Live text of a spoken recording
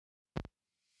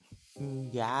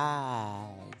Yes,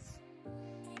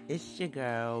 it's your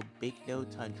girl, Big Lil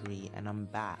Tajiri, and I'm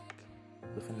back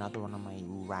with another one of my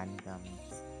random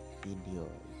videos.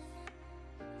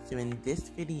 So in this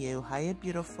video, hiya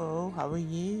beautiful, how are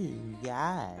you?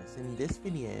 Yes, in this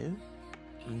video,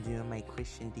 I'm doing my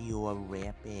Christian Dior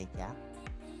rare bag, yeah?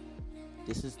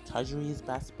 This is Tajiri's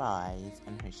Best Buys,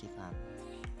 and here she comes.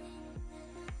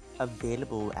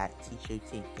 Available at T-Shirt,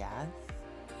 yes?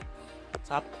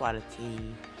 Top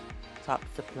quality, top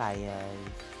suppliers,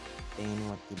 they know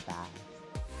what they buy.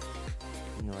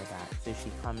 You know that. So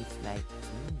she comes like,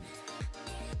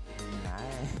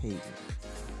 nice.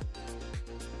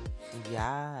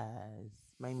 Yes,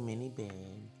 my mini bag.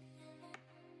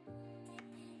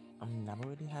 I've never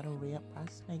really had a rare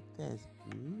purse like this.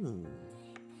 Ooh.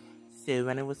 So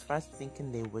when I was first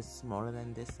thinking they were smaller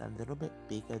than this, a little bit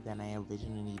bigger than I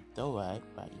originally thought,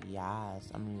 but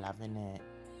yes, I'm loving it.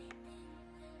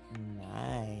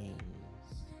 Nice.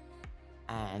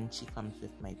 And she comes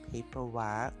with my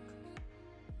paperwork,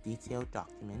 detailed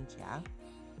documents, yeah?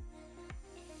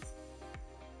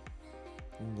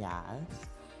 Yes.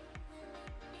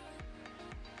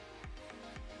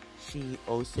 She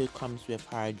also comes with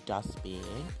her dust bag.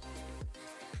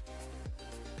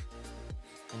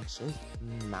 And she's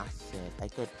massive. I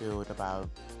could build about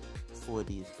 4 of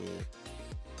these bags.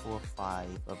 4 or 5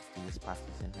 of these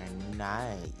purses in her.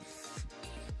 Nice.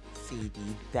 CD,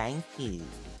 thank you.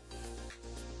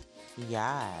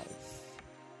 Yes.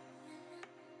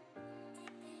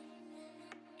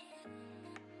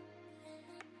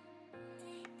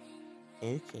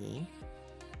 Okay.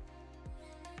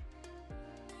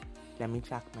 Let me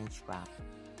check my strap.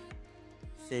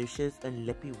 So she's a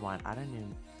lippy one. I don't know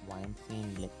why I'm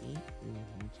saying lippy.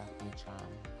 Let me check my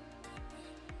charm.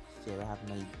 So I have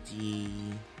my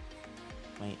D,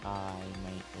 my I,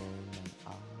 my O,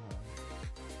 my R.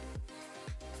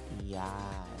 Yes,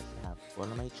 I have all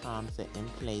of my charms are in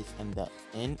place and they're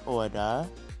in order.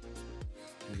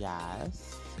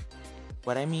 Yes.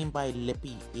 What I mean by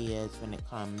lippy is when it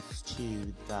comes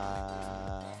to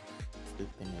the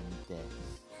opening this.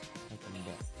 Like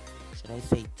this. Should I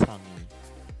say tongue?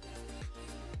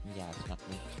 Yes, not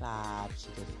my clap. She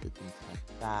just opens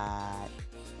like that.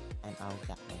 And I'll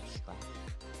get my strap.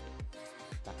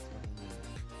 That's what I mean.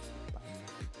 But I'm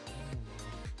not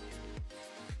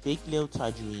Big Lil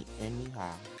Tajiri only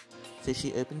her. So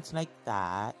she opens like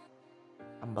that.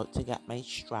 I'm about to get my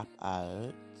strap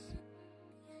out.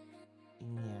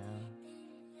 Yeah.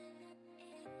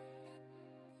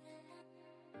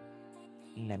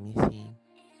 Let me see.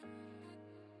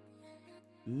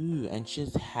 Ooh, and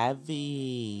she's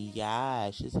heavy. Yeah,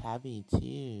 she's heavy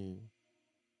too.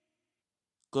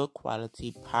 Good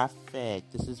quality,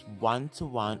 perfect. This is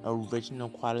 1-to-1 original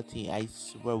quality. I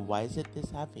swear, why is it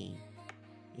this heavy?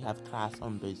 You have class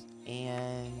on both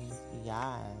ends.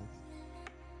 Yes.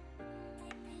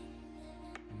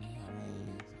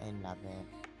 Nice. I love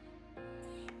it.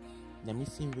 Let me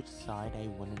see which side I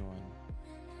want it on.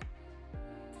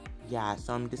 Yeah,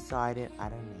 so I'm decided, I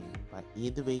don't know, but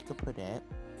either way you could put it.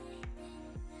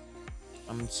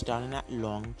 I'm starting at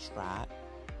long strap.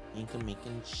 You can make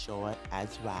it short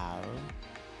as well.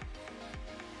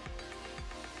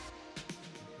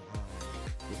 Yeah,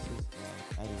 this is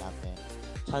it. I love it.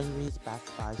 Tajiri's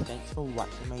Best Buys. Thanks for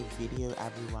watching my video,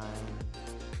 everyone.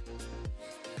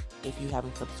 If you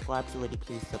haven't subscribed already,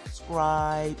 please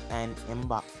subscribe and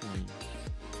inbox me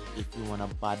if you want a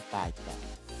bud bag.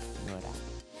 You know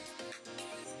that.